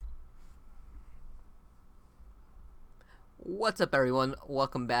What's up, everyone?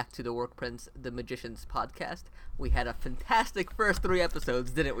 Welcome back to the Work Prince, the Magicians podcast. We had a fantastic first 3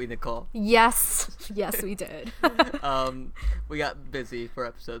 episodes, didn't we, Nicole? Yes, we did. We got busy for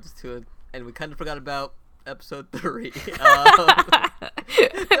episodes 2, and we kind of forgot about episode 3. No,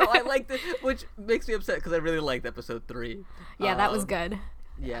 I liked it, which makes me upset because I really liked episode 3. Yeah, that was good.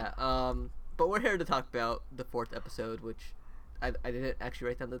 Yeah, but we're here to talk about the 4th episode, which I didn't actually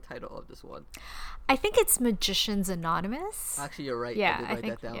write down the title of this one. I think it's Magicians Anonymous. Actually, you're right. Yeah, I did write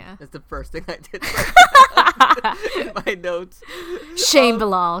that down. Yeah. It's the first thing I did write down in my notes. Shame,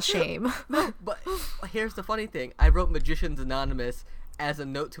 Bilal, shame. But here's the funny thing. I wrote Magicians Anonymous as a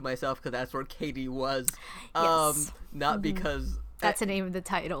note to myself because that's where Katie was. Yes. Not because... That's the name of the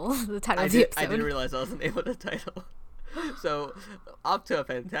title. The title of the episode. I didn't realize that was the name of the title. So, off to a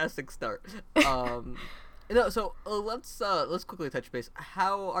fantastic start. So let's quickly touch base.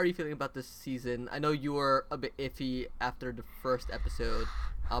 How are you feeling about this season? I know you were a bit iffy after the first episode,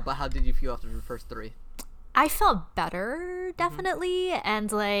 but how did you feel after the first 3? I felt better, definitely,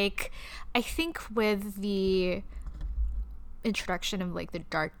 and I think with the introduction of the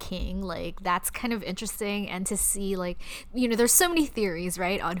Dark King, that's kind of interesting, and to see there's so many theories,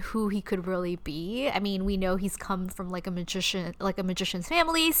 right, on who he could really be. I mean, we know he's come from a magician's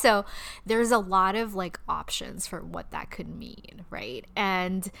family, so there's a lot of options for what that could mean, right?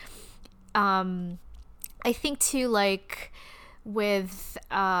 And I think too, with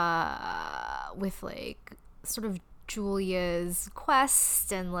sort of Julia's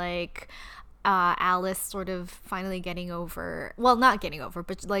quest and Alice sort of finally not getting over,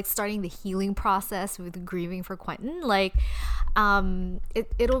 but starting the healing process with grieving for Quentin.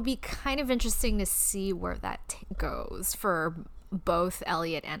 It'll be kind of interesting to see where that goes for both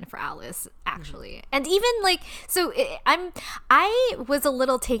Elliot and for Alice, actually. And even I was a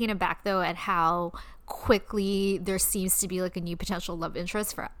little taken aback though at how quickly there seems to be a new potential love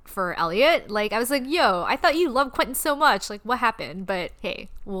interest for Elliot. I was like, yo, I thought you loved Quentin so much, what happened? But hey,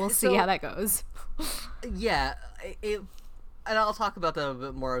 we'll see how that goes. Yeah, and I'll talk about that a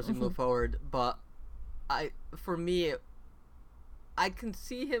bit more as we move forward, but for me, I can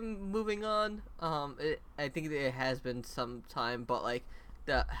see him moving on. I think it has been some time, but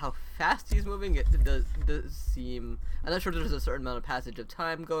how fast he's moving, it does seem... I'm not sure if there's a certain amount of passage of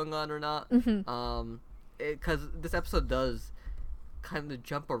time going on or not. Because this episode does kind of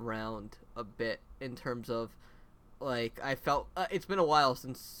jump around a bit in terms of, I felt... it's been a while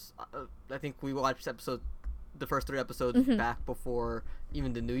since... I think we watched the first 3 episodes back before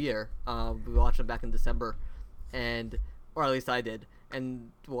even the new year. We watched them back in December, or at least I did.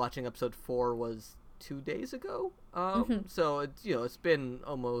 And watching episode 4 was 2 days ago. So it's been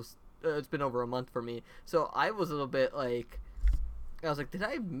it's been over a month for me. So I was a little bit I was like, did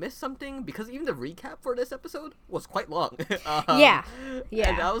I miss something? Because even the recap for this episode was quite long. Yeah.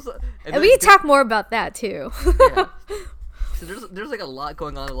 And we can talk more about that too. Yeah. So there's a lot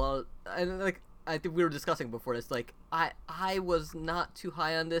going on, and I think we were discussing before this. I was not too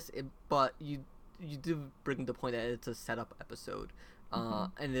high on this, but you do bring the point that it's a setup episode,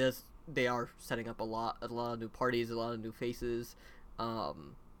 and they are setting up a lot of new parties, a lot of new faces, a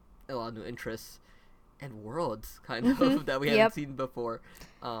lot of new interests and worlds kind of that we haven't seen before.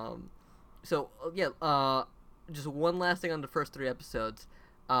 Just one last thing on the first 3 episodes.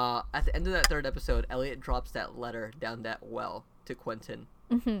 At the end of that 3rd episode, Elliot drops that letter down that well to Quentin.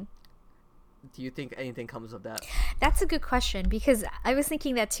 Do you think anything comes of that? That's a good question, because I was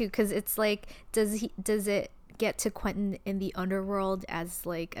thinking that too, because it's does it get to Quentin in the underworld as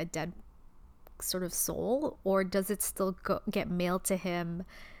a dead sort of soul, or does it still get mailed to him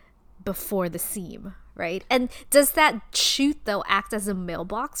before the seam, right? And does that chute though act as a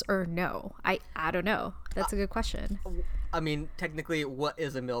mailbox or no? I don't know. That's a good question. I mean, technically, what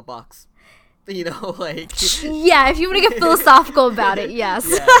is a mailbox? Yeah, if you want to get philosophical about it, yes.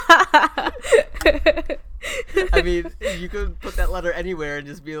 I mean, you could put that letter anywhere and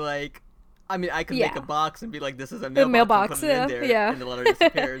just be I could make a box and be this is a mailbox, and put it in there, and the letter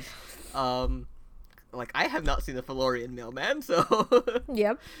disappears. I have not seen a Felorian mailman, so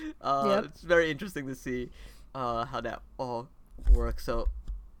Yep. It's very interesting to see how that all works. So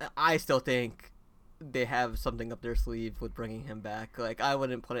I still think they have something up their sleeve with bringing him back. I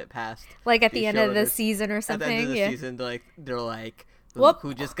wouldn't put it past. At the end of the season or something. At the end of the season, they're look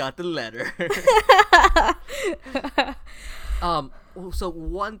who just got the letter. So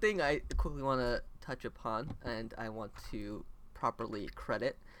one thing I quickly want to touch upon, and I want to properly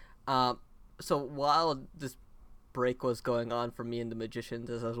credit. So while this break was going on for me and the Magicians,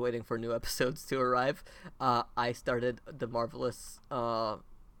 as I was waiting for new episodes to arrive, I started the marvelous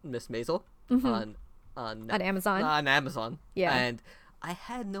Miss Maisel on On Amazon. On Amazon. Yeah. And I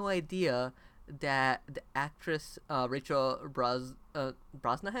had no idea that the actress Rachel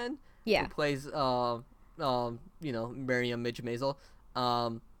Brosnahan, Yeah. who plays Miriam Midge Maisel,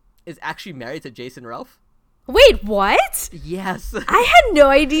 is actually married to Jason Ralph. Wait, what? Yes. I had no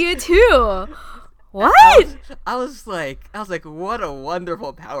idea too. What? I was like, what a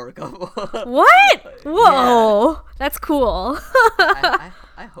wonderful power couple. What? Whoa, yeah. That's cool.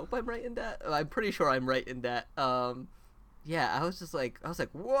 I hope I'm right in that. I'm pretty sure I'm right in that. Yeah, I was like,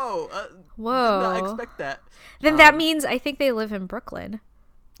 whoa, whoa, did not expect that. Then that means I think they live in Brooklyn.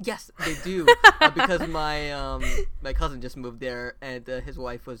 Yes, they do. Because my cousin just moved there, and his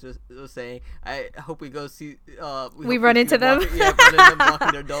wife was saying, "I hope we go see." We run into them. Run into them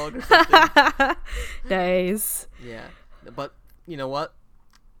walking their dog or something. Nice. Yeah, but you know what?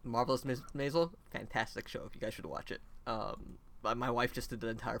 Marvelous Miss Maisel, fantastic show. If you guys should watch it. My wife just did the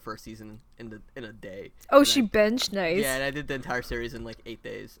entire first season in a day. Oh, she binged. Nice. Yeah, and I did the entire series in like 8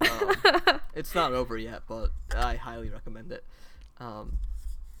 days. It's not over yet, but I highly recommend it.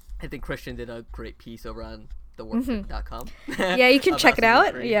 I think Christian did a great piece over on thework.com. Yeah, you can check it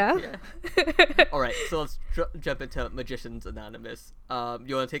out. Yeah. All right, so let's jump into Magicians Anonymous. You want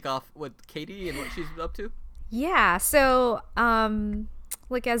to take off with Katie and what she's up to? Yeah, so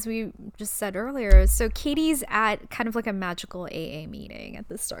like as we just said earlier, so Katie's at kind of like a magical AA meeting at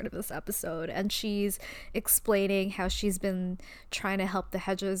the start of this episode, and she's explaining how she's been trying to help the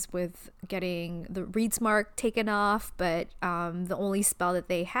Hedges with getting the Reed's mark taken off, but the only spell that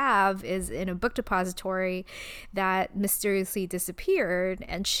they have is in a book depository that mysteriously disappeared,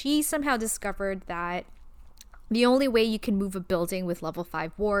 and she somehow discovered that the only way you can move a building with level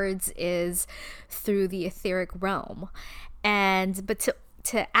 5 wards is through the etheric realm. But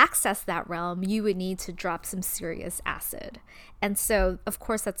to access that realm, you would need to drop some serious acid. And so, of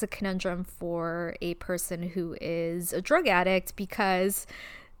course, that's a conundrum for a person who is a drug addict because,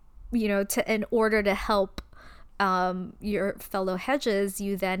 in order to help your fellow Hedges,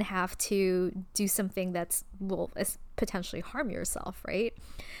 you then have to do something will potentially harm yourself, right?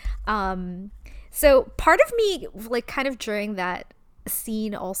 So part of me, like, kind of during that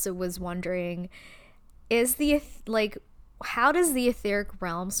scene also was wondering, how does the etheric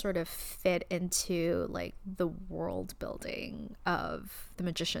realm sort of fit into like the world building of the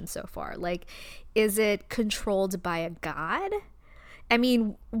Magician so far? Like, is it controlled by a god? I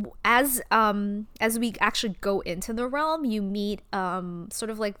mean, as we actually go into the realm, you meet sort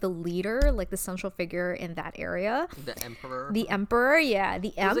of like the leader, like the central figure in that area. The Emperor. The Emperor, yeah.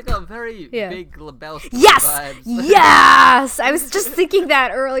 The Emp. It's like a very big Lebowski yes! vibes. Yes! I was just thinking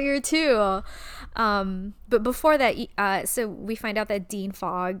that earlier too. But before that, so we find out that Dean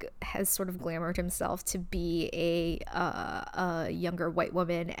Fogg has sort of glamored himself to be a younger white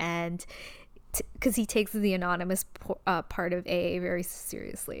woman, and because he takes the anonymous part of AA very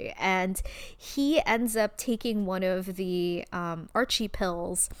seriously, and he ends up taking one of the Archie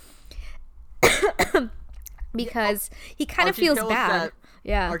pills because he kind of feels bad.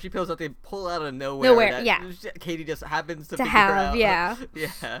 Yeah, Archie pills that they pull out of nowhere. Yeah. Katie just happens to figure have. out. Yeah.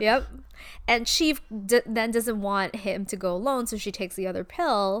 Yeah. Yep. And she then doesn't want him to go alone, so she takes the other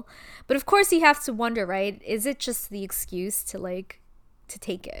pill. But of course, you have to wonder, right? Is it just the excuse to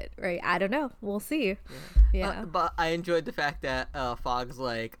take it, right? I don't know. We'll see. Yeah. But I enjoyed the fact that Fogg's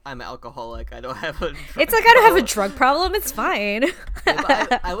like, I'm an alcoholic. I don't have a drug It's like, I don't have a drug problem. It's fine. Yeah,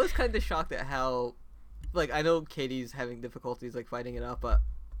 but I was kind of shocked at how, like, I know Katie's having difficulties, like, fighting it out, but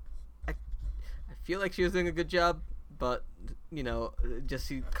I feel like she was doing a good job, but, just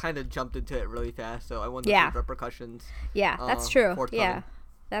she kind of jumped into it really fast, so I wonder if the repercussions. Yeah, that's true. Yeah,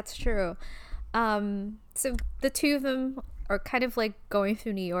 that's true. So the two of them are kind of like going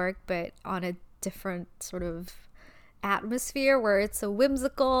through New York, but on a different sort of atmosphere where it's so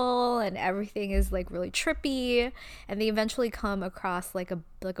whimsical and everything is like really trippy, and they eventually come across like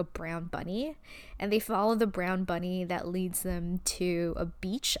a brown bunny, and they follow the brown bunny that leads them to a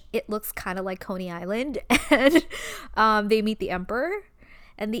beach. It looks kind of like Coney Island, and they meet the Emperor.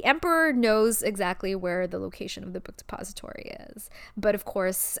 And the Emperor knows exactly where the location of the book depository is. But of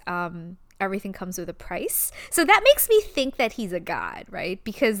course, everything comes with a price. So that makes me think that he's a god, right?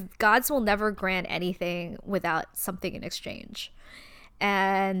 Because gods will never grant anything without something in exchange.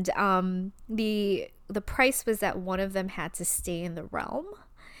 And the price was that one of them had to stay in the realm.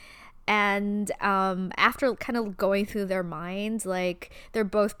 And after kind of going through their minds, like, they're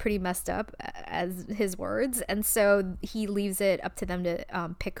both pretty messed up, as his words, and so he leaves it up to them to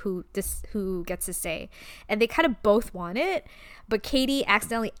pick who gets to stay. And they kind of both want it, but Katie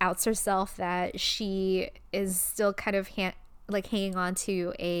accidentally outs herself that she is still kind of like hanging on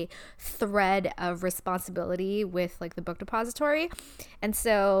to a thread of responsibility with like the book depository. And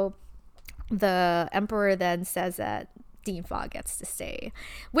so the emperor then says that Dean Fogg gets to stay,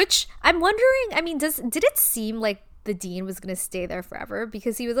 which I'm wondering, I mean, did it seem like the dean was going to stay there forever?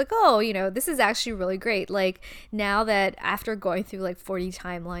 Because he was like, oh, you know, this is actually really great. Like, now that after going through like 40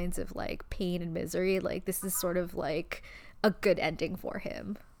 timelines of like pain and misery, like this is sort of like a good ending for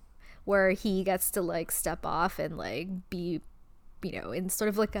him, where he gets to like step off and like be, you know, in sort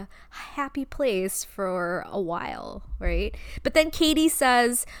of like a happy place for a while, right? But then Katie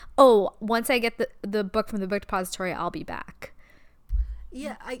says, oh, once I get the book from the book depository, I'll be back.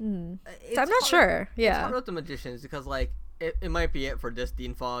 Yeah, so I'm not sure. Yeah, it's hard with the magicians because like it might be it for this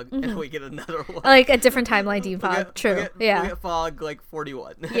Dean Fogg, and we get another one, like a different timeline Dean Fogg. True. We get Fogg like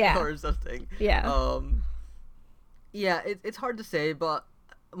 41, or something. Yeah. It's hard to say, but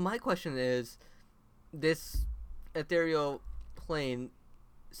my question is, this ethereal plane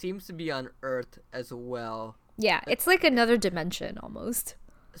seems to be on Earth as well. Yeah, it's like another dimension almost.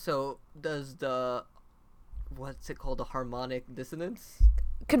 So does the, what's it called, the harmonic dissonance?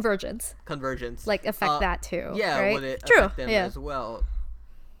 Convergence. Like affect that too. Yeah, right? would it True. affect them as well?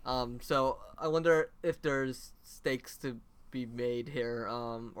 So I wonder if there's stakes to be made here,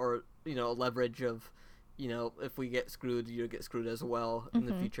 or, you know, leverage of, you know, if we get screwed, you get screwed as well in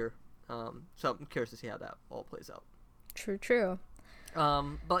the future. So I'm curious to see how that all plays out. True.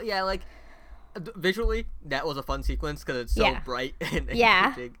 But yeah, like visually, that was a fun sequence because it's so bright and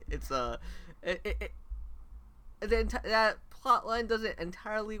engaging. It's that plot line doesn't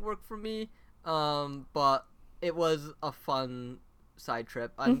entirely work for me, but it was a fun side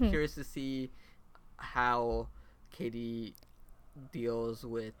trip. I'm curious to see how Katie deals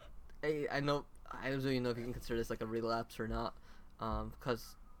with. I don't really know if you can consider this like a relapse or not,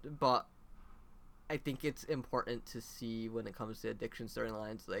 but I think it's important to see when it comes to addiction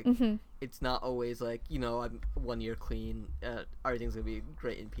storylines. Like, it's not always like, you know, I'm 1 year clean, everything's gonna be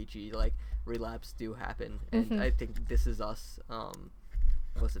great and peachy. Like, relapse do happen, and I think This Is Us,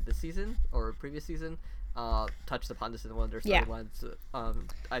 was it this season or previous season, touched upon this in one of their storylines.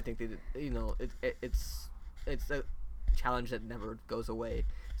 I think they did, you know, it's a challenge that never goes away.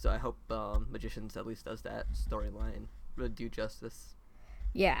 So I hope Magicians at least does that storyline would do justice.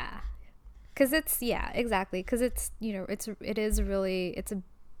 Yeah. Because exactly. Because it's, you know, it's a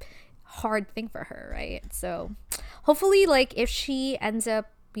hard thing for her, right? So hopefully, like, if she ends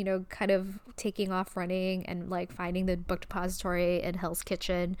up, you know, kind of taking off running and like finding the book depository in Hell's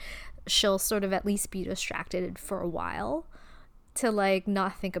Kitchen, she'll sort of at least be distracted for a while to like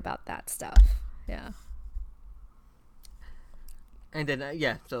not think about that stuff. Yeah. And then,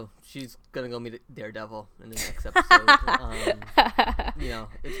 so she's going to go meet Daredevil in the next episode. You know,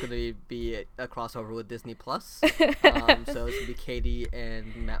 it's going to be a crossover with Disney+. So it's going to be Katie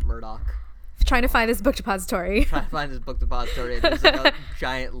and Matt Murdock. Trying to find this book depository. And there's like a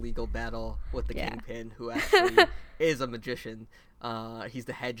giant legal battle with the Kingpin, who actually is a magician. He's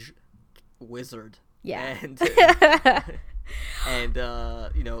the hedge wizard. Yeah. And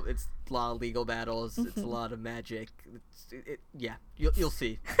you know, it's a lot of legal battles. It's a lot of magic. You'll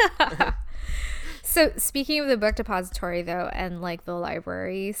see. So speaking of the book depository though, and like the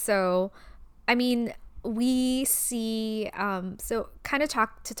library, so I mean, we see so kind of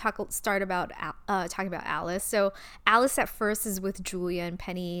talking about Alice. So Alice at first is with Julia and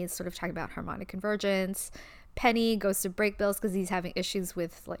Penny, sort of talking about harmonic convergence. Penny goes to Breakbills because he's having issues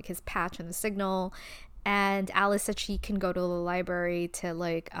with like his patch and the signal. And Alice said she can go to the library to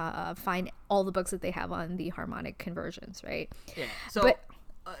like find all the books that they have on the harmonic convergence, right? Yeah. So,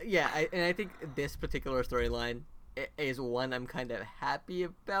 I think this particular storyline is one I'm kind of happy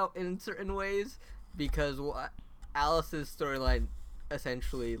about in certain ways, because what Alice's storyline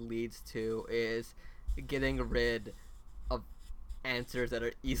essentially leads to is getting rid of answers that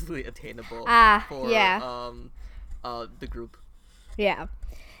are easily attainable for the group. Yeah.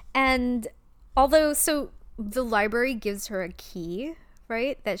 And although, so the library gives her a key,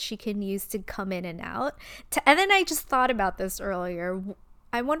 right, that she can use to come in and out. And then I just thought about this earlier.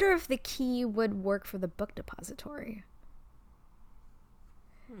 I wonder if the key would work for the book depository.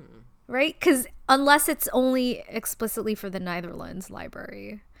 Right? Because unless it's only explicitly for the Netherlands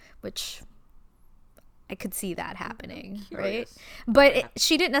library, which I could see that happening, right? But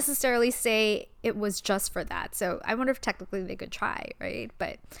she didn't necessarily say it was just for that. So I wonder if technically they could try, right?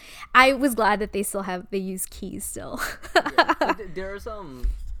 But I was glad that they use keys still. There's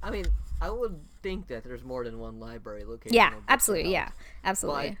I mean, I would think that there's more than one library location. Yeah, absolutely. Yeah,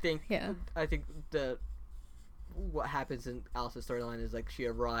 absolutely. But I think that what happens in Alice's storyline is like she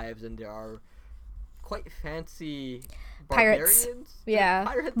arrives and there are quite fancy Pirates. barbarians. Yeah.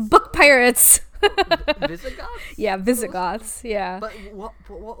 Pirates. Book pirates. Visigoths. Yeah, Visigoths. Yeah. But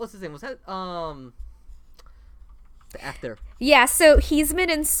what was his name? Was that the actor? Yeah, so he's been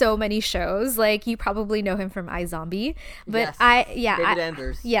in so many shows. Like, you probably know him from iZombie. But Yes. David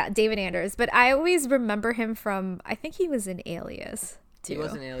Anders. Yeah, David Anders. But I always remember him from, I think he was in Alias, too. He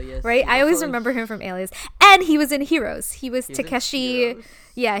was in Alias. Right? I always remember him from Alias. And he was in Heroes. He was Takeshi.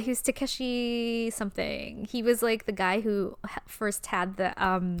 Yeah, he was Takeshi something. He was like the guy who first had the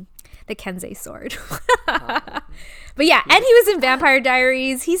Kensei sword. But yeah, and he was in Vampire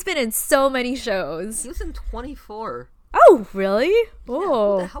Diaries. He's been in so many shows. He was in 24. Oh, really?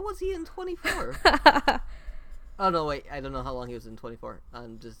 Oh. Yeah, how was he in 24? Oh, no, wait. I don't know how long he was in 24.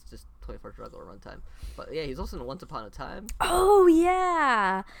 Just 24 regular runtime. But yeah, he's also in Once Upon a Time. Oh,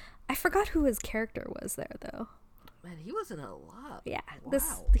 yeah. I forgot who his character was there, though. Man, he was in a lot. Yeah.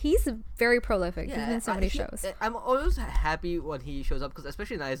 Wow. He's very prolifig. Yeah, he's been in so many shows. I'm always happy when he shows up, because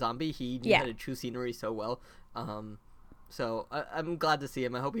especially in iZombie, he knew how to choose scenery so well. So I'm glad to see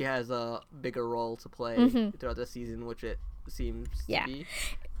him. I hope he has a bigger role to play throughout the season, which it seems to be.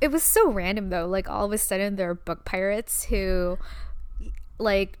 It was so random, though. Like, all of a sudden, there are book pirates who,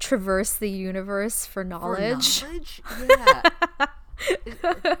 like, traverse the universe for knowledge. For knowledge? Yeah.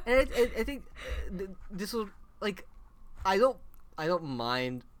 And I think this will, like, I don't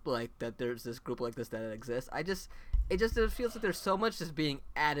mind, like, that there's this group like this that exists. It feels like there's so much just being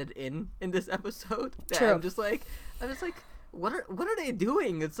added in this episode that True. I'm just like what are they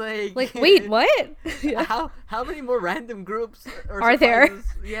doing? It's like wait, what? Yeah. How many more random groups are there?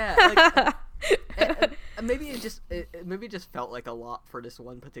 Yeah, like, and maybe it just felt like a lot for this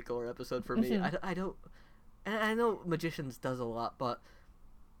one particular episode for me. I don't, and I know Magicians does a lot, but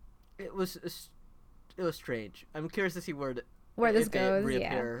it was strange. I'm curious to see where this goes.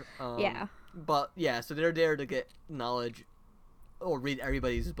 Reappear. Yeah. But yeah, so they're there to get knowledge or read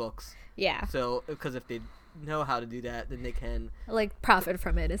everybody's books. Yeah. So because if they know how to do that, then they can like profit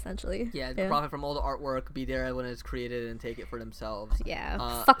from it, essentially. Yeah, profit from all the artwork, be there when it's created, and take it for themselves.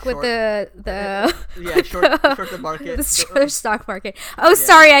 Yeah. Fuck with the short the market, the stock market. Oh,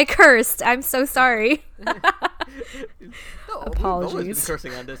 sorry, I cursed. I'm so sorry. Apologies. We've always been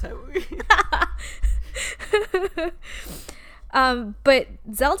cursing on this, haven't we? But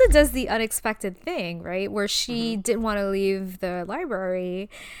Zelda does the unexpected thing, right? Where she didn't want to leave the library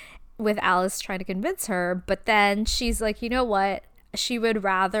with Alice trying to convince her, but then she's like, you know what? She would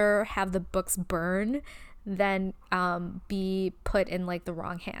rather have the books burn than be put in like the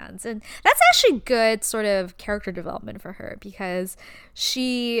wrong hands. And that's actually good sort of character development for her, because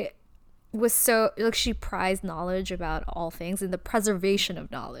she was so, like, she prized knowledge about all things and the preservation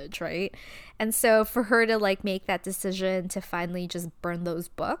of knowledge, right? And so for her to like make that decision to finally just burn those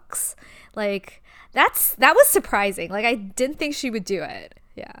books, like that was surprising. Like, I didn't think she would do it.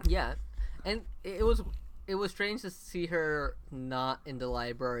 Yeah, and it was strange to see her not in the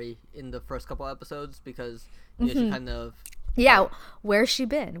library in the first couple episodes, because she kind of where's she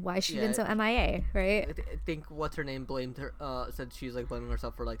been? Why's she been so MIA, right? I think what's her name blamed her, said she's like blaming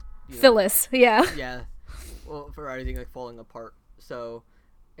herself for like Phyllis, well, for everything like falling apart. So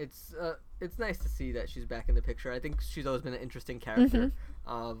it's nice to see that she's back in the picture. I think she's always been an interesting character,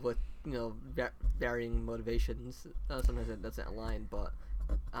 with varying motivations. Sometimes that doesn't align, but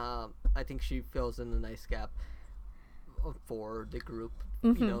I think she fills in a nice gap for the group.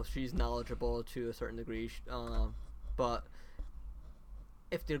 She's knowledgeable to a certain degree, but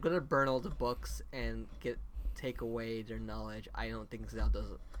if they're gonna burn all the books and take away their knowledge, I don't think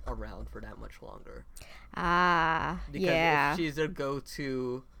Zelda's around for that much longer. Because if she's their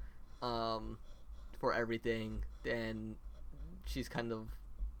go-to for everything, then she's kind of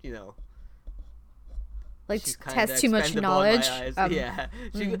like has too much knowledge.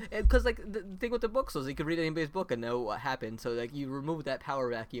 Because like the thing with the books was you could read anybody's book and know what happened. So like you remove that power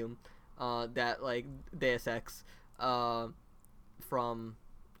vacuum, that like Deus Ex, from,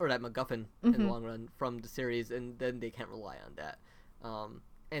 or that MacGuffin in the long run from the series, and then they can't rely on that.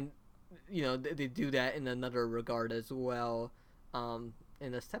 And they do that in another regard as well,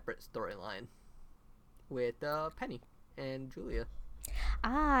 in a separate storyline with Penny and Julia.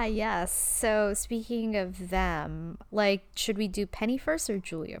 Yes. So speaking of them, like, should we do Penny first or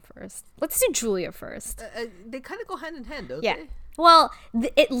Julia first? Let's do Julia first. They kind of go hand in hand, don't they? Yeah. Well,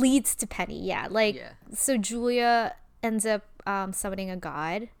 it leads to Penny. Yeah. So Julia ends up summoning a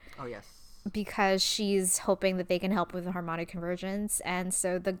god. Oh yes. Because she's hoping that they can help with the harmonic convergence, and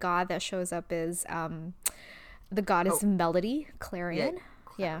so the god that shows up is the goddess of melody, Clarion.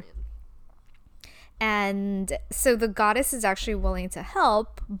 Yeah. And so the goddess is actually willing to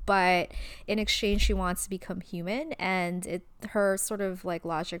help, but in exchange she wants to become human. And her sort of like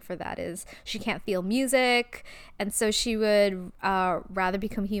logic for that is she can't feel music, and so she would rather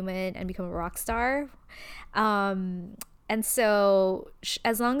become human and become a rock star. And so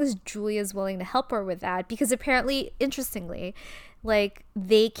as long as Julia is willing to help her with that, because apparently, interestingly, like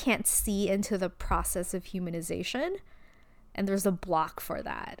they can't see into the process of humanization, and there's a block for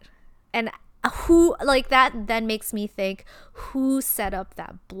that. And who, like, that then makes me think, who set up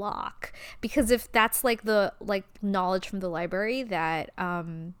that block? Because if that's like the like knowledge from the library that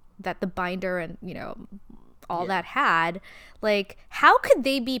that the binder and all that had, like, how could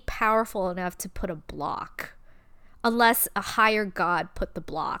they be powerful enough to put a block unless a higher god put the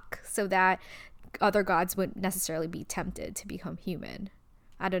block so that other gods wouldn't necessarily be tempted to become human?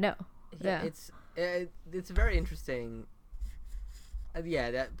 I don't know. Yeah. It's very interesting.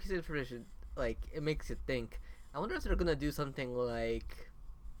 That piece of information, like, it makes you think. I wonder if they're gonna do something like,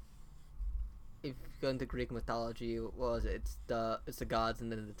 if you go into Greek mythology, it's the gods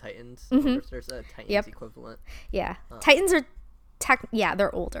and then the Titans. I wonder if there's a Titans equivalent. Yeah, Titans are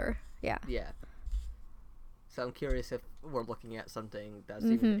they're older. Yeah. So I'm curious if we're looking at something that's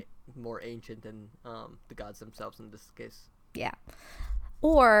even more ancient than the gods themselves in this case. Yeah.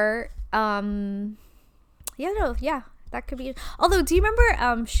 Or that could be. Although, do you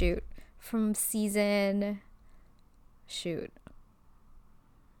remember from season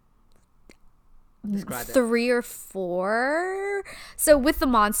Describe 3 or 4, so with the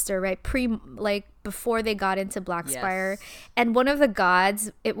monster, right, before they got into Blackspire, and one of the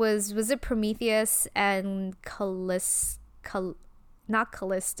gods, was it Prometheus and not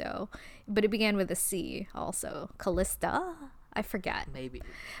Callisto, but it began with a C also, Callista, I forget, maybe,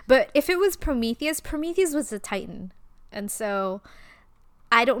 but if it was Prometheus was a Titan. And so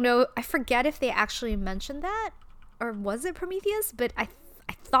I don't know, I forget if they actually mentioned that, or was it Prometheus? But I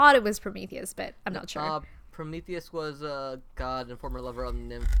thought it was Prometheus, but I'm not sure. Prometheus was a god and former lover of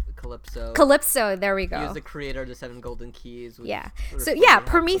nymph Calypso. There we go. He was the creator of the 7 golden keys. So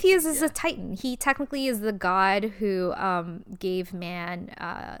Prometheus is a Titan. He technically is the god who gave man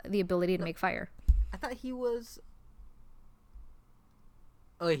the ability to make fire. I thought he was...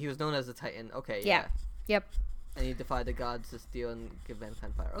 Oh, he was known as a Titan. Okay, yeah. Yep. And he defied the gods to steal and give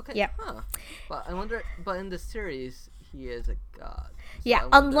mankind fire. Okay. Yep. Huh. But I wonder. But in the series, he is a god. So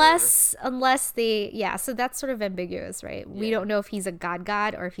unless they. Yeah. So that's sort of ambiguous, right? Yeah. We don't know if he's a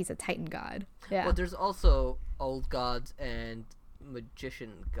god or if he's a Titan god. Yeah. Well, there's also old gods and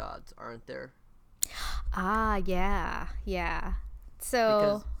magician gods, aren't there? Yeah.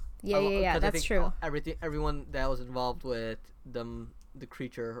 So that's true. Everyone that was involved with the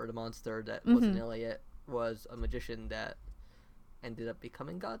creature or the monster that was an Iliad was a magician that ended up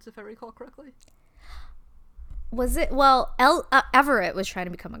becoming gods, if I recall correctly. Was it? Well, Everett was trying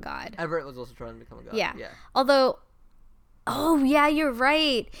to become a god. Everett was also trying to become a god. Yeah. Although, you're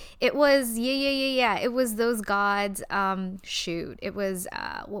right. It was It was those gods. It was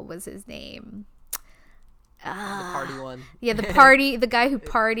what was his name? The party one. Yeah, the party. The guy who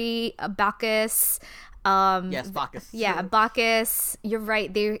party. Bacchus. Yes, Bacchus. Yeah, Bacchus. You're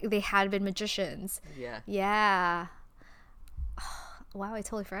right. They had been magicians. Yeah. Wow, I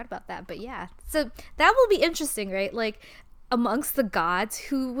totally forgot about that. But yeah, so that will be interesting, right? Like, amongst the gods,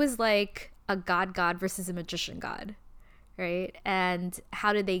 who was like a god versus a magician god, right? And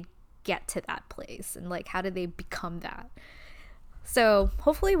how did they get to that place? And like, how did they become that? So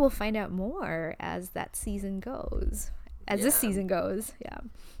hopefully we'll find out more as that season goes. This season goes. Yeah.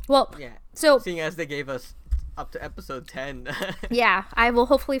 Well, so seeing as they gave us up to episode 10. Yeah, I will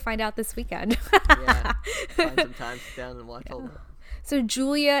hopefully find out this weekend. Find some time, sit down and watch all that. So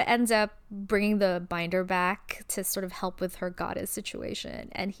Julia ends up bringing the binder back to sort of help with her goddess situation,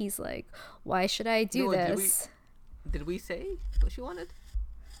 and he's like, "Why should I do this?" Did we say what she wanted?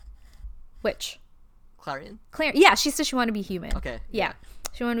 Which? Clarion? Yeah, she said she wanted to be human. Okay. Yeah,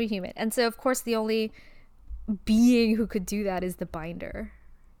 she wanted to be human, and so of course the only being who could do that is the binder,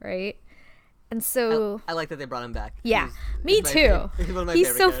 right? And so I like that they brought him back. Yeah, me too.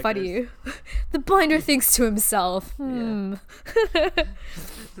 He's so funny. The binder thinks to himself, The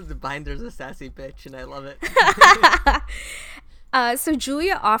binder's a sassy bitch, and I love it. So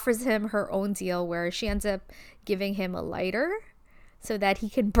Julia offers him her own deal where she ends up giving him a lighter so that he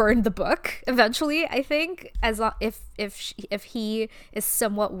can burn the book eventually, I think, if he is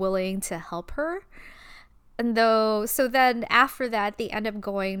somewhat willing to help her. And so then after that, they end up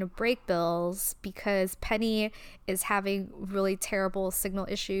going to break bills because Penny is having really terrible signal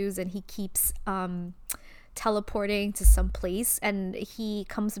issues, and he keeps teleporting to some place, and he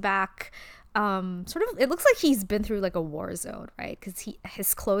comes back sort of, it looks like he's been through like a war zone, right? Because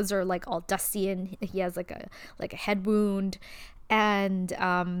his clothes are like all dusty and he has like a head wound, and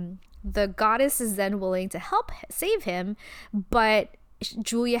the goddess is then willing to help save him, but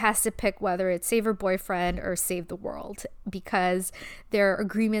Julia has to pick whether it's save her boyfriend or save the world, because their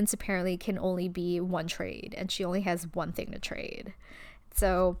agreements apparently can only be one trade, and she only has one thing to trade.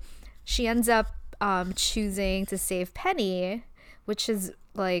 So she ends up choosing to save Penny, which is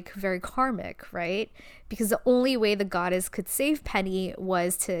like very karmic, right? Because the only way the goddess could save Penny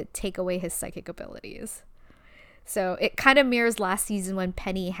was to take away his psychic abilities. So it kind of mirrors last season when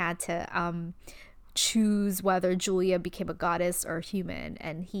Penny had to choose whether Julia became a goddess or a human,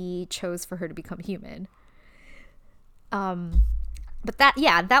 and he chose for her to become human. But that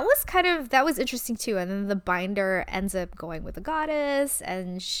was interesting too. And then the binder ends up going with the goddess,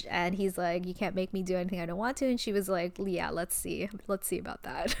 and he's like, you can't make me do anything I don't want to, and she was like, yeah, let's see about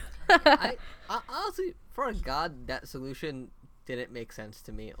that. I honestly, for a god, that solution didn't make sense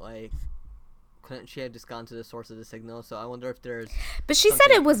to me. Like, couldn't she have just gone to the source of the signal? So I wonder if there's, but she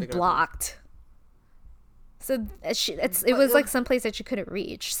said it was blocked. So it was like someplace that you couldn't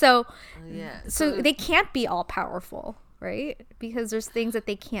reach. So yeah. So they can't be all powerful, right? Because there's things that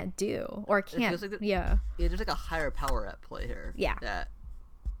they can't do or can't. Like yeah, there's like a higher power at play here. Yeah. That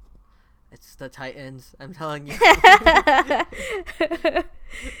it's the Titans. I'm telling you.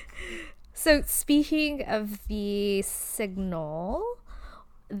 So speaking of the signal,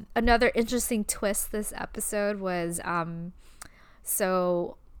 another interesting twist this episode was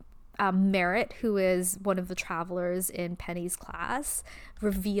Merritt, who is one of the travelers in Penny's class,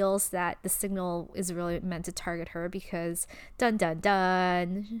 reveals that the signal is really meant to target her because, dun dun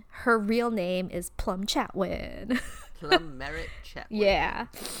dun, her real name is Plum Chatwin. Plum Merritt Chatwin. Yeah,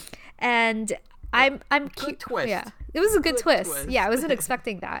 and I'm good twist. Yeah, it was a good twist. twist. Yeah, I wasn't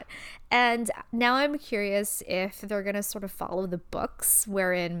expecting that, and now I'm curious if they're gonna sort of follow the books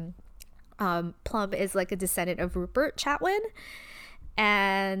wherein Plum is like a descendant of Rupert Chatwin,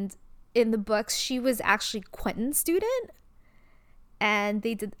 and in the books she was actually Quentin's student, and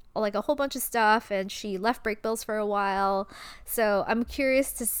they did like a whole bunch of stuff, and she left Breakbills for a while. So I'm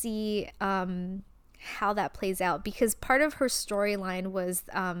curious to see how that plays out, because part of her storyline was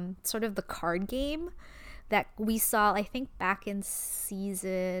sort of the card game that we saw, I think, back in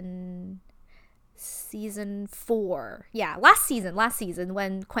season 4. Yeah, last season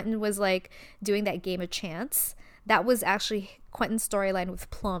when Quentin was like doing that game of chance. That was actually Quentin's storyline with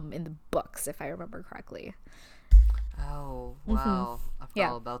Plum in the books, if I remember correctly. Oh, wow. I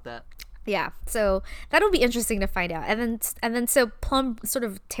forgot all about that. Yeah, so that'll be interesting to find out. And then so Plum sort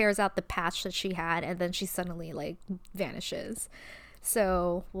of tears out the patch that she had, and then she suddenly like vanishes.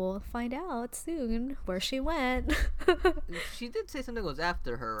 So we'll find out soon where she went. She did say something was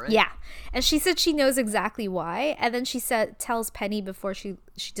after her, right? Yeah, and she said she knows exactly why. And then she tells Penny before she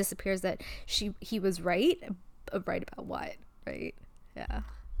disappears that he was right. Right about what? Right? Yeah.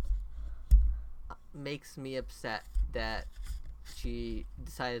 Makes me upset that she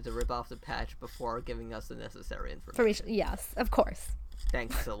decided to rip off the patch before giving us the necessary information. Yes, of course.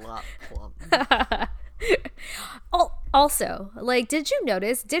 Thanks a lot, Plum. Also, like, did you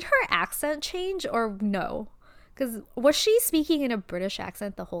notice, did her accent change or no? Because was she speaking in a British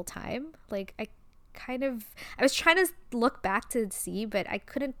accent the whole time? Like, I was trying to look back to see, but I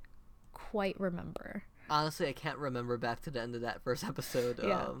couldn't quite remember. Honestly, I can't remember back to the end of that first episode.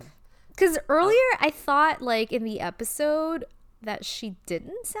 Yeah. Because earlier I thought, like, in the episode that she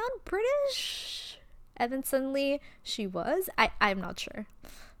didn't sound British, and then suddenly she was. I'm not sure.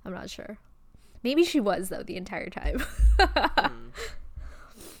 Maybe she was, though, the entire time.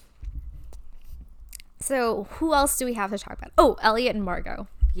 So who else do we have to talk about? Oh, Elliot and Margot.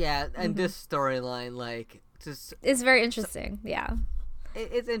 Yeah, and this storyline, like, just it's very interesting. Yeah,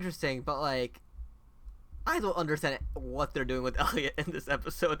 it's interesting, but like, I don't understand what they're doing with Elliot in this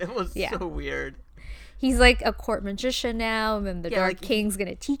episode. It was so weird. He's like a court magician now, and then the Dark King's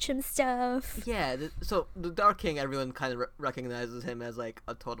gonna teach him stuff. Yeah, so the Dark King, everyone kind of recognizes him as like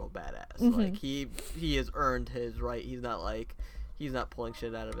a total badass. Like he has earned his right. He's not pulling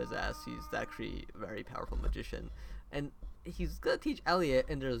shit out of his ass. He's actually a very powerful magician, and he's gonna teach Elliot.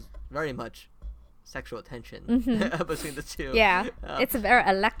 And there's very much sexual tension between the two. Yeah, it's very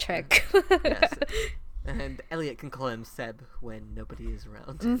electric. Yes. And Elliot can call him Seb when nobody is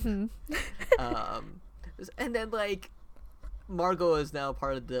around. And then, like, Margot is now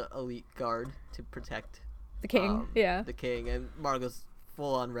part of the elite guard to protect the king. The king, and Margot's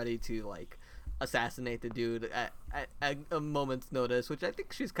full on ready to like assassinate the dude at a moment's notice, which I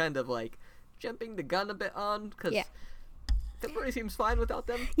think she's kind of like jumping the gun a bit on, because February seems fine without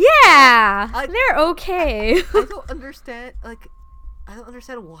them. Yeah, they're okay. I don't understand. Like, I don't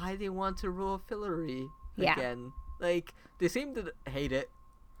understand why they want to rule Fillory again. Like, they seem to hate it.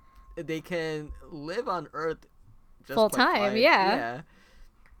 They can live on Earth just full time. fine. Yeah.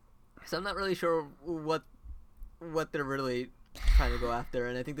 So I'm not really sure what they're really trying to go after,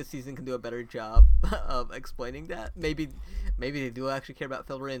 and I think this season can do a better job of explaining that. Maybe they do actually care about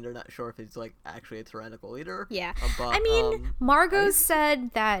Fillory, and they're not sure if he's like actually a tyrannical leader. Yeah, but I mean, Margot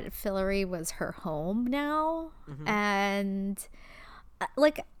said that Fillory was her home now, and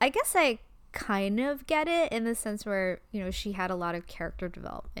like I guess I kind of get it in the sense where, you know, she had a lot of character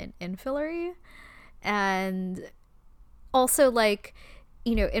development in Fillory, and also like,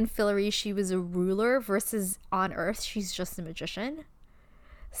 you know, in Fillory she was a ruler versus on Earth she's just a magician.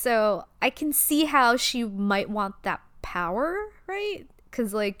 So I can see how she might want that power, right?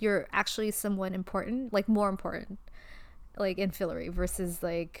 Because like you're actually someone important, like more important, like in Fillory versus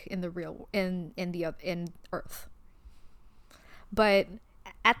like in the real in Earth. But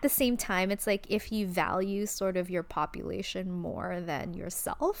at the same time, it's like if you value sort of your population more than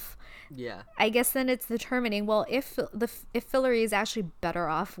yourself, I guess then it's determining, well, if Fillory is actually better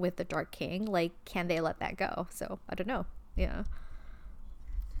off with the Dark King, like, can they let that go? So I don't know.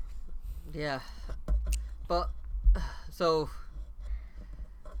 But so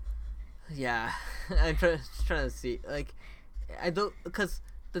I'm trying to see, like, I don't, because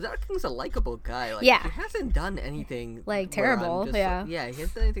the Dark King's a likable guy. Like, he hasn't done anything like terrible. He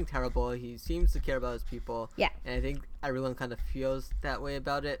hasn't done anything terrible. He seems to care about his people. Yeah. And I think everyone kind of feels that way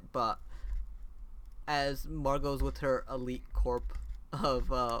about it. But as Margot's with her elite corp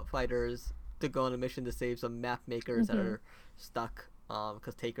of fighters to go on a mission to save some map makers that are stuck,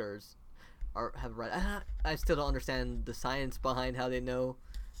 because takers have right. I still don't understand the science behind how they know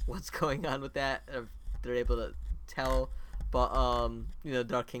what's going on with that. They're able to tell. But, you know,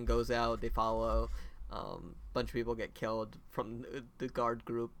 Dark King goes out, they follow, bunch of people get killed from the guard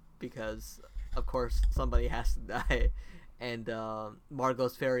group because, of course, somebody has to die. And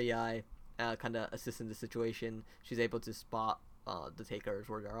Margot's fairy eye kind of assists in the situation. She's able to spot the takers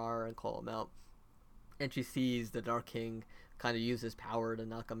where they are and call them out. And she sees the Dark King kind of use his power to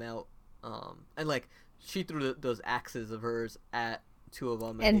knock them out. And, like, she threw those axes of hers at two of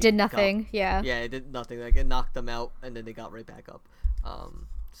them and did nothing. It did nothing. Like, it knocked them out and then they got right back up.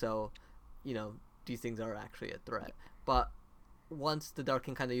 So, you know, these things are actually a threat. But once the Dark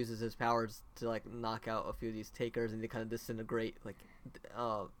King kind of uses his powers to like knock out a few of these takers and they kind of disintegrate, like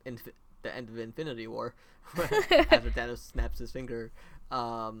the end of Infinity War after Thanos snaps his finger,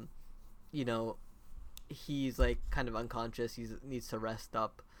 you know, he's like kind of unconscious. He needs to rest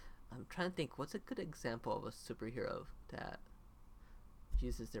up. I'm trying to think, what's a good example of a superhero that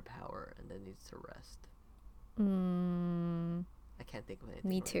uses their power and then needs to rest? I can't think of anything.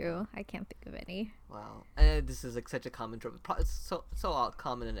 Me too. I can't think of any. Wow. And this is like such a common trope. It's so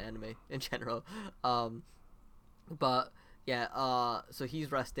common in anime in general. But yeah, so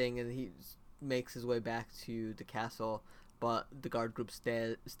he's resting and he makes his way back to the castle, but the guard group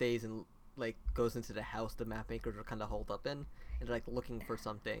stays and like goes into the house the map makers are kind of holed up in, and they're like looking for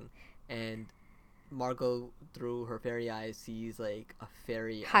something. And Margot, through her fairy eyes, sees like a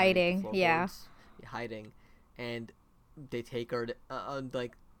fairy hiding. Hiding, and they take her.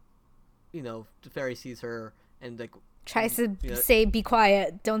 Like, you know, the fairy sees her and like tries to say, "Be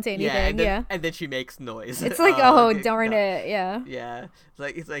quiet, don't say anything." And then she makes noise. It's like, oh darn it, yeah.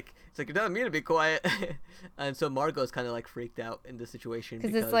 It's like you're telling me to be quiet, and so Margot's kind of like freaked out in the situation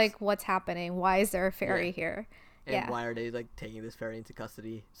because it's like, what's happening? Why is there a fairy here? And why are they like taking this fairy into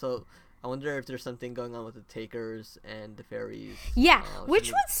custody? So I wonder if there's something going on with the takers and the fairies. Yeah, which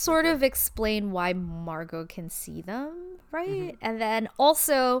would sort of explain why Margot can see them, right? Mm-hmm. And then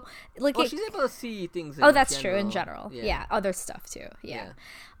also, like, she's able to see things. That's true in general. Yeah, other stuff too. Yeah.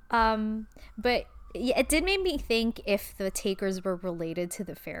 But yeah, it did make me think if the takers were related to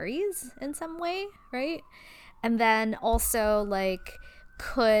the fairies in some way, right? And then also, like,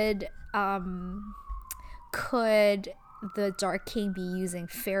 could the Dark King be using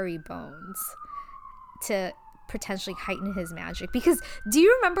fairy bones to potentially heighten his magic? Because do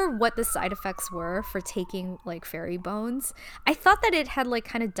you remember what the side effects were for taking like fairy bones? I thought that it had like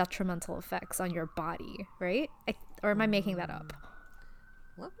kind of detrimental effects on your body, right? Or am I making that up?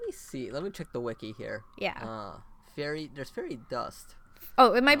 Let me see. Let me check the wiki here. Yeah. There's fairy dust.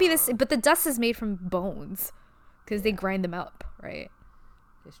 Oh, it might be this, but the dust is made from bones because they grind them up, right?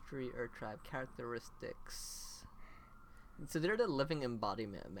 History or tribe characteristics. So they're the living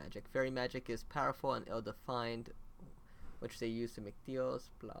embodiment of magic. Fairy magic is powerful and ill-defined, which they use to make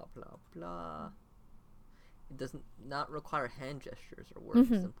deals, blah, blah, blah. it doesn't not require hand gestures or words,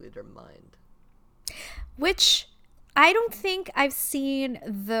 simply their mind. Which I don't think I've seen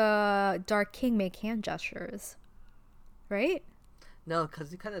the Dark King make hand gestures, right? No,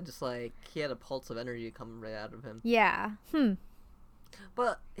 because he kind of just like he had a pulse of energy coming right out of him. Yeah.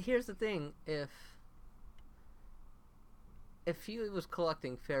 But here's the thing: if he was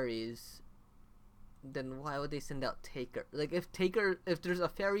collecting fairies, then why would they send out Taker? Like if there's a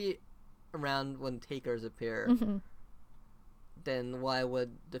fairy around when Takers appear, then why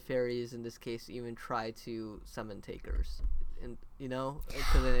would the fairies in this case even try to summon Takers? And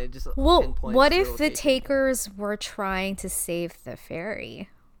because then it just pinpoints what the if the location. Takers were trying to save the fairy?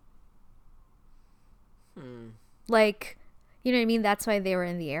 Like, you know what I mean? That's why they were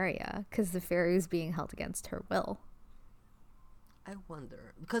in the area, because the fairy was being held against her will. I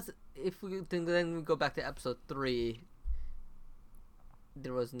wonder, because if we then we go back to episode 3,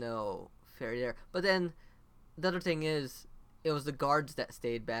 there was no fairy there. But then the other thing is, it was the guards that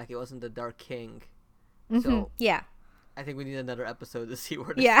stayed back. It wasn't the Dark King. So yeah. I think we need another episode to see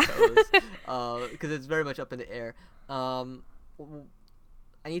where this goes, because it's very much up in the air. I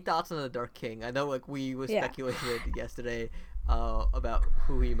need thoughts on the Dark King. I know, like, we was speculated yesterday about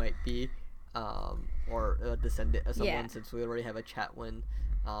who he might be, or a descendant of someone, since we already have a Chatwin.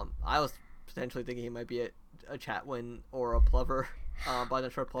 I was potentially thinking he might be a Chatwin or a Plover. But I'm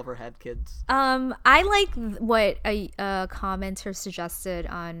not sure Plover had kids. I like what a commenter suggested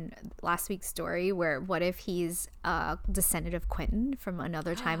on last week's story, where what if he's a descendant of Quentin from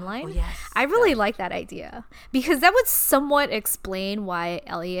another timeline? Oh, yes. I really like that idea, because that would somewhat explain why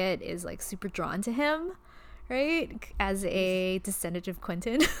Elliot is like super drawn to him, right? As a descendant of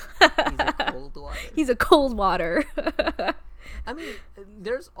Quentin. He's a cold water. He's a cold water. I mean,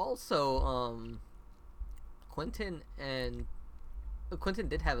 there's also Quentin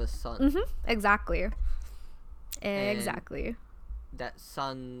did have a son. Exactly. And that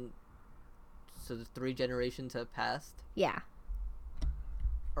son, so the 3 generations have passed. Yeah.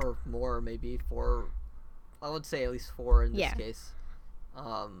 Or more, maybe 4. I would say at least 4 in this case.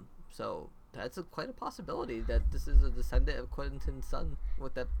 So that's quite a possibility that this is a descendant of Quentin's son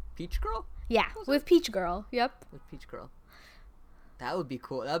with that Peach Girl? Yeah, with Peach Girl. Yep. With Peach Girl. That would be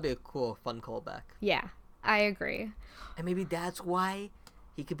cool. That would be a cool, fun callback. Yeah. I agree. And maybe that's why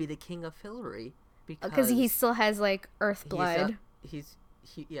he could be the king of Fillory, because he still has like earth blood. He's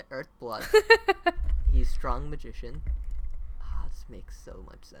earth blood. He's strong magician. This makes so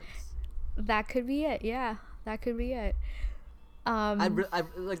much sense. That could be it. Yeah, that could be it. I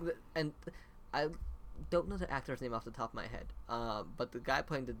don't know the actor's name off the top of my head. But the guy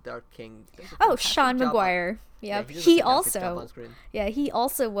playing the Dark King. Sean McGuire. Yep. He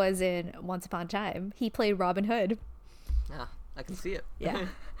also was in Once Upon a Time. He played Robin Hood. Yeah, I can see it. Yeah.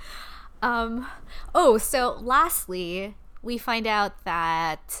 So lastly, we find out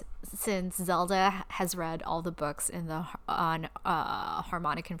that since Zelda has read all the books on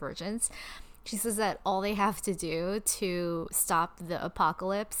harmonic convergence, she says that all they have to do to stop the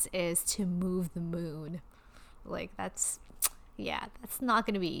apocalypse is to move the moon. Like, that's not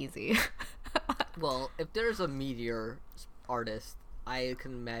going to be easy. Well, if there's a meteor artist, I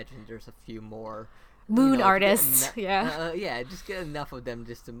can imagine there's a few more moon artists. Just get enough of them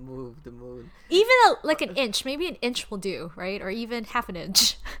just to move the moon. Even an inch, maybe an inch will do, right? Or even half an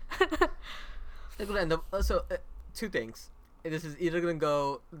inch. So, 2 things. This is either going to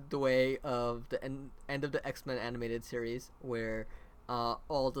go the way of the end of the X-Men animated series, where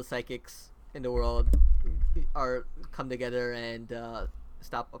all the psychics in the world come together and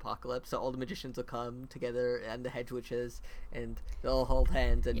stop apocalypse. So all the magicians will come together, and the hedge witches, and they'll hold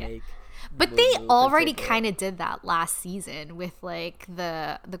hands and make. But they already kind of did that last season with like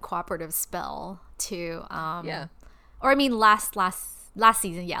the cooperative spell to or I mean last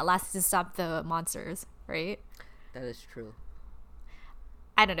season, last to stop the monsters, right? That is true.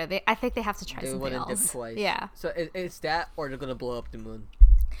 I don't know. I think they have to try something else. Twice. Yeah. So it's that, or they're gonna blow up the moon.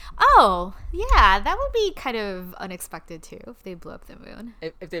 Oh, yeah, that would be kind of unexpected too if they blew up the moon.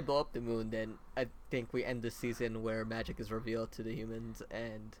 If they blow up the moon, then I think we end the season where magic is revealed to the humans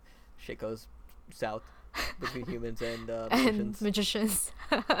and shit goes south between humans and magicians.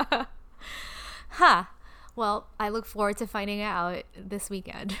 Huh. Well, I look forward to finding out this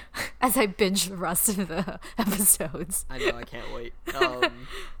weekend as I binge the rest of the episodes. I know, I can't wait.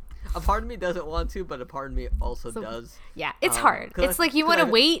 A part of me doesn't want to, but a part of me also does. Yeah, it's hard. It's like you want to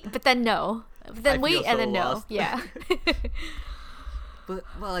wait, but then no. But then wait and then lost. No. Yeah. But,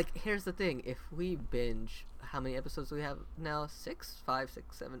 well, like, here's the thing. If we binge, how many episodes do we have now? 6? 5,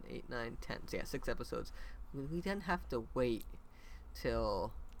 6, 7, 8, 9, 10. So, yeah, 6 episodes. We then have to wait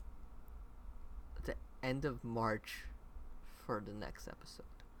till end of March for the next episode.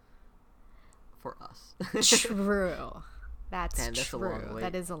 For us. True. That's Damn, that's true. a long wait.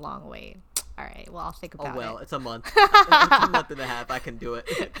 That is a long wait. All right. Well, I'll think about it. Oh, well, it's a month. It's a month and a half. I can do it.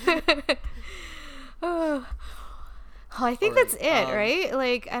 Oh, I think All that's right, it, right?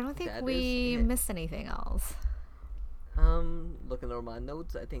 Like, I don't think that we is it. missed anything else. Looking over my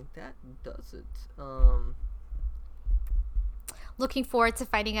notes, I think that does it. Looking forward to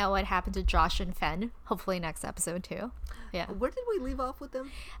finding out what happened to Josh and Fen. Hopefully next episode too. Yeah. Where did we leave off with them?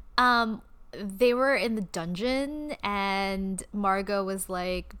 They were in the dungeon, and Margot was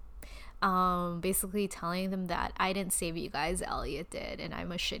like, basically telling them that I didn't save you guys, Elliot did, and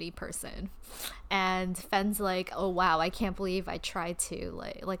I'm a shitty person. And Fen's like, oh wow, I can't believe I tried to,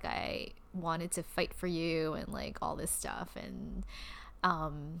 like I wanted to fight for you and like all this stuff, and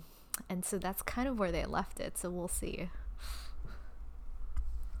so that's kind of where they left it, so we'll see.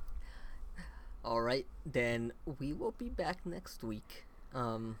 All right, then we will be back next week.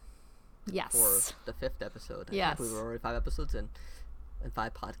 Yes. For the 5th episode. I Yes. think we were already 5 episodes in, and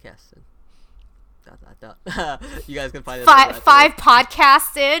 5 podcasts in. You guys can find us Five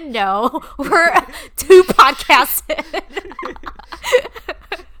podcasts in? No, we're 2 podcasts in.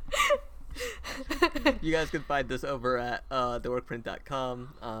 You guys can find us over at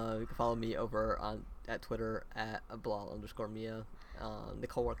theworkprint.com. You can follow me over at Twitter at Bilal_Mia.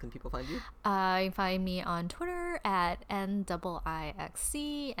 Nicole, where can people find you? You can find me on Twitter at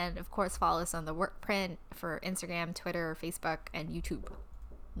NIIXC, and of course follow us on the Workprint for Instagram, Twitter, Facebook, and YouTube.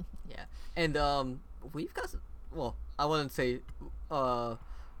 Yeah, and we've got, well, I wouldn't say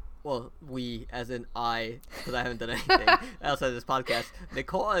we as in I, because I haven't done anything outside of this podcast.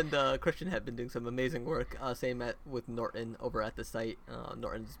 Nicole and Christian have been doing some amazing work. Same with Norton over at the site.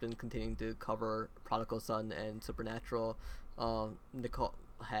 Norton's been continuing to cover Prodigal Son and Supernatural. Nicole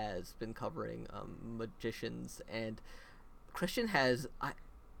has been covering Magicians, and Christian has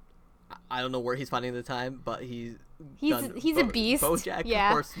I don't know where he's finding the time, but he's a beast. BoJack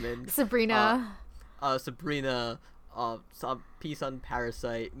Horseman, Sabrina, some piece on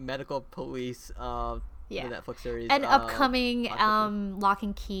Parasite, Medical Police, the Netflix series, and upcoming Lock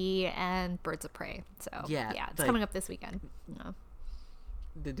and Key and Birds of Prey. So it's coming up this weekend. Yeah.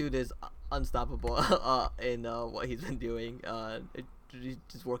 The dude is unstoppable in what he's been doing.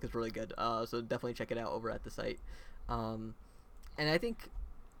 His work is really good. So definitely check it out over at the site. And I think,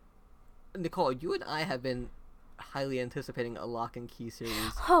 Nicole, you and I have been highly anticipating a Lock and Key series.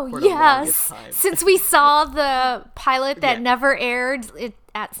 Oh, for the longest yes. time. Since we saw the pilot that never aired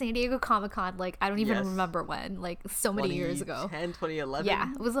at San Diego Comic-Con, like, I don't even remember when, like, so many years ago. 2011?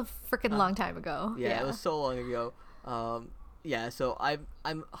 Yeah, it was a freaking long time ago. Yeah, it was so long ago. So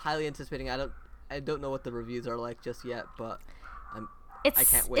I'm highly anticipating. I don't know what the reviews are like just yet, but I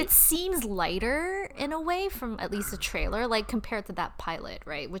can't wait. It seems lighter in a way from at least the trailer, like compared to that pilot,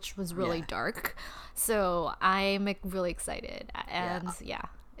 right, which was really dark. So I'm really excited, and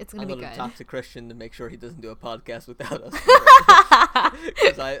it's gonna be good. I'm gonna talk to Christian to make sure he doesn't do a podcast without us,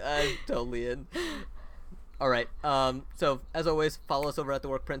 because I'm totally in. All right. So as always, follow us over at the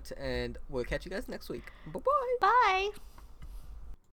Workprint, and we'll catch you guys next week. Bye-bye. Bye.